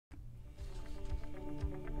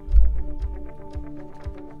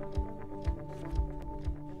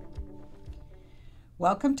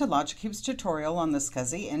Welcome to Logicube's tutorial on the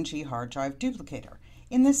SCSI-NG hard drive duplicator.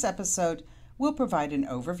 In this episode, we'll provide an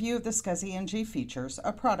overview of the SCSI-NG features,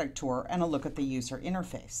 a product tour, and a look at the user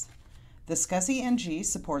interface. The SCSI-NG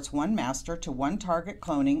supports one master to one target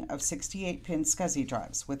cloning of 68-pin SCSI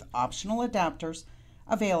drives with optional adapters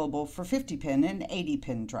available for 50-pin and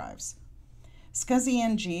 80-pin drives.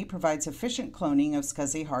 SCSI-NG provides efficient cloning of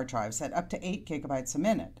SCSI hard drives at up to 8 gigabytes a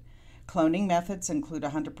minute. Cloning methods include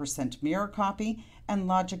 100% mirror copy and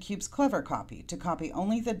Logicube's clever copy to copy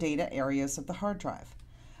only the data areas of the hard drive.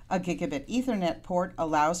 A gigabit Ethernet port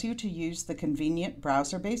allows you to use the convenient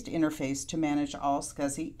browser-based interface to manage all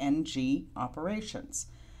SCSI-NG operations.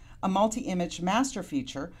 A multi-image master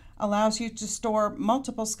feature allows you to store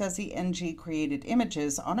multiple SCSI-NG created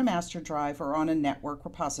images on a master drive or on a network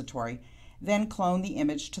repository, then clone the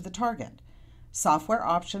image to the target. Software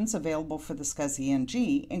options available for the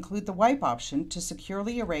SCSI-NG include the wipe option to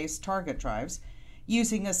securely erase target drives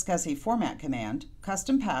using a SCSI format command,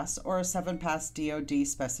 custom pass, or a 7-pass DoD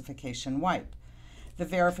specification wipe. The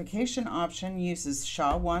verification option uses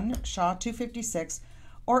SHA-1, SHA-256,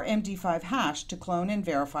 or MD5 hash to clone and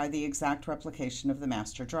verify the exact replication of the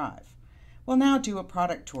master drive. We'll now do a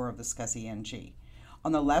product tour of the SCSI-NG.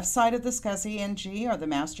 On the left side of the SCSI-NG are the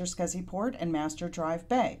master SCSI port and master drive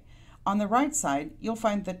bay. On the right side, you'll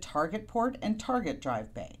find the target port and target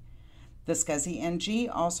drive bay. The SCSI-NG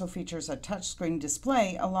also features a touchscreen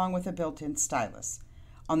display along with a built-in stylus.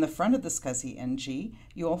 On the front of the SCSI-NG,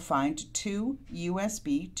 you'll find two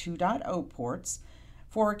USB 2.0 ports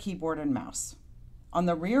for a keyboard and mouse. On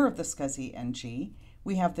the rear of the SCSI-NG,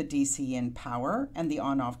 we have the DC-in power and the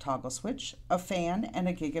on-off toggle switch, a fan, and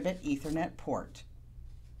a gigabit Ethernet port.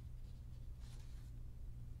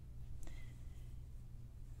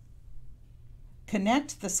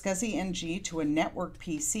 Connect the SCSI-NG to a network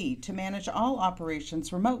PC to manage all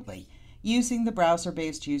operations remotely using the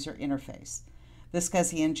browser-based user interface. The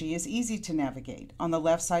SCSI-NG is easy to navigate. On the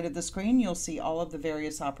left side of the screen, you'll see all of the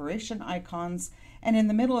various operation icons, and in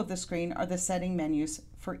the middle of the screen are the setting menus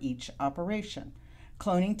for each operation.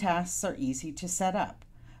 Cloning tasks are easy to set up.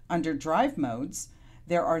 Under drive modes,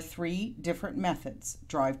 there are 3 different methods: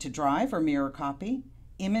 drive to drive or mirror copy,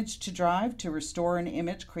 image to drive to restore an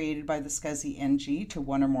image created by the SCSI-NG to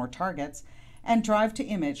one or more targets, and drive to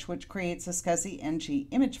image, which creates a SCSI-NG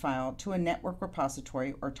image file to a network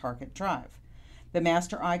repository or target drive. The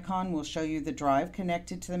master icon will show you the drive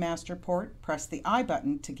connected to the master port. Press the I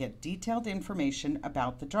button to get detailed information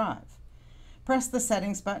about the drive. Press the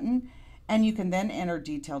settings button and you can then enter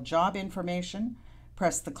detailed job information.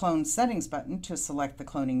 Press the Clone Settings button to select the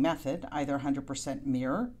cloning method, either 100%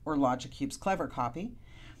 mirror or Logicube's clever copy.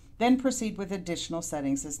 Then proceed with additional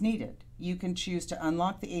settings as needed. You can choose to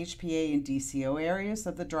unlock the HPA and DCO areas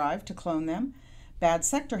of the drive to clone them. Bad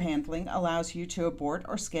sector handling allows you to abort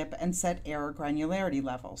or skip and set error granularity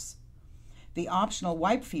levels. The optional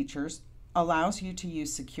wipe features allows you to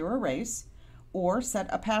use secure erase or set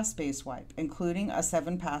a pass-based wipe, including a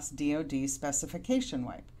 7-pass DoD specification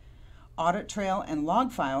wipe. Audit trail and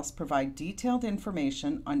log files provide detailed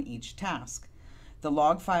information on each task. The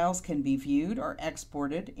log files can be viewed or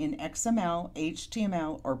exported in XML,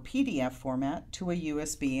 HTML, or PDF format to a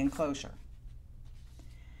USB enclosure.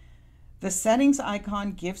 The settings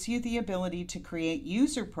icon gives you the ability to create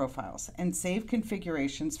user profiles and save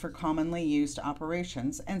configurations for commonly used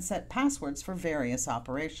operations and set passwords for various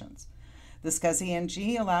operations. The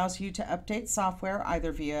SCSI-NG allows you to update software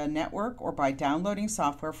either via a network or by downloading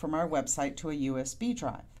software from our website to a USB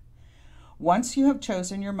drive. Once you have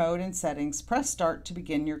chosen your mode and settings, press Start to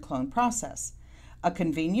begin your clone process. A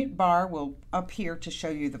convenient bar will appear to show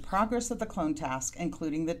you the progress of the clone task,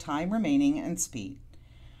 including the time remaining and speed.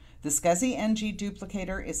 The SCSI-NG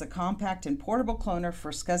duplicator is a compact and portable cloner for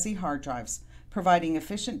SCSI hard drives, providing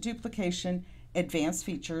efficient duplication, advanced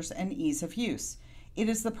features, and ease of use. It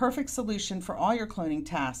is the perfect solution for all your cloning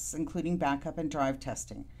tasks, including backup and drive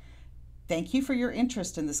testing. Thank you for your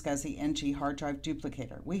interest in the SCSI-NG hard drive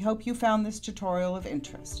duplicator. We hope you found this tutorial of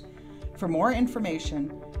interest. For more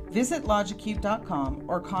information, visit logicube.com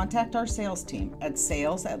or contact our sales team at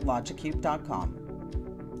sales@logicube.com.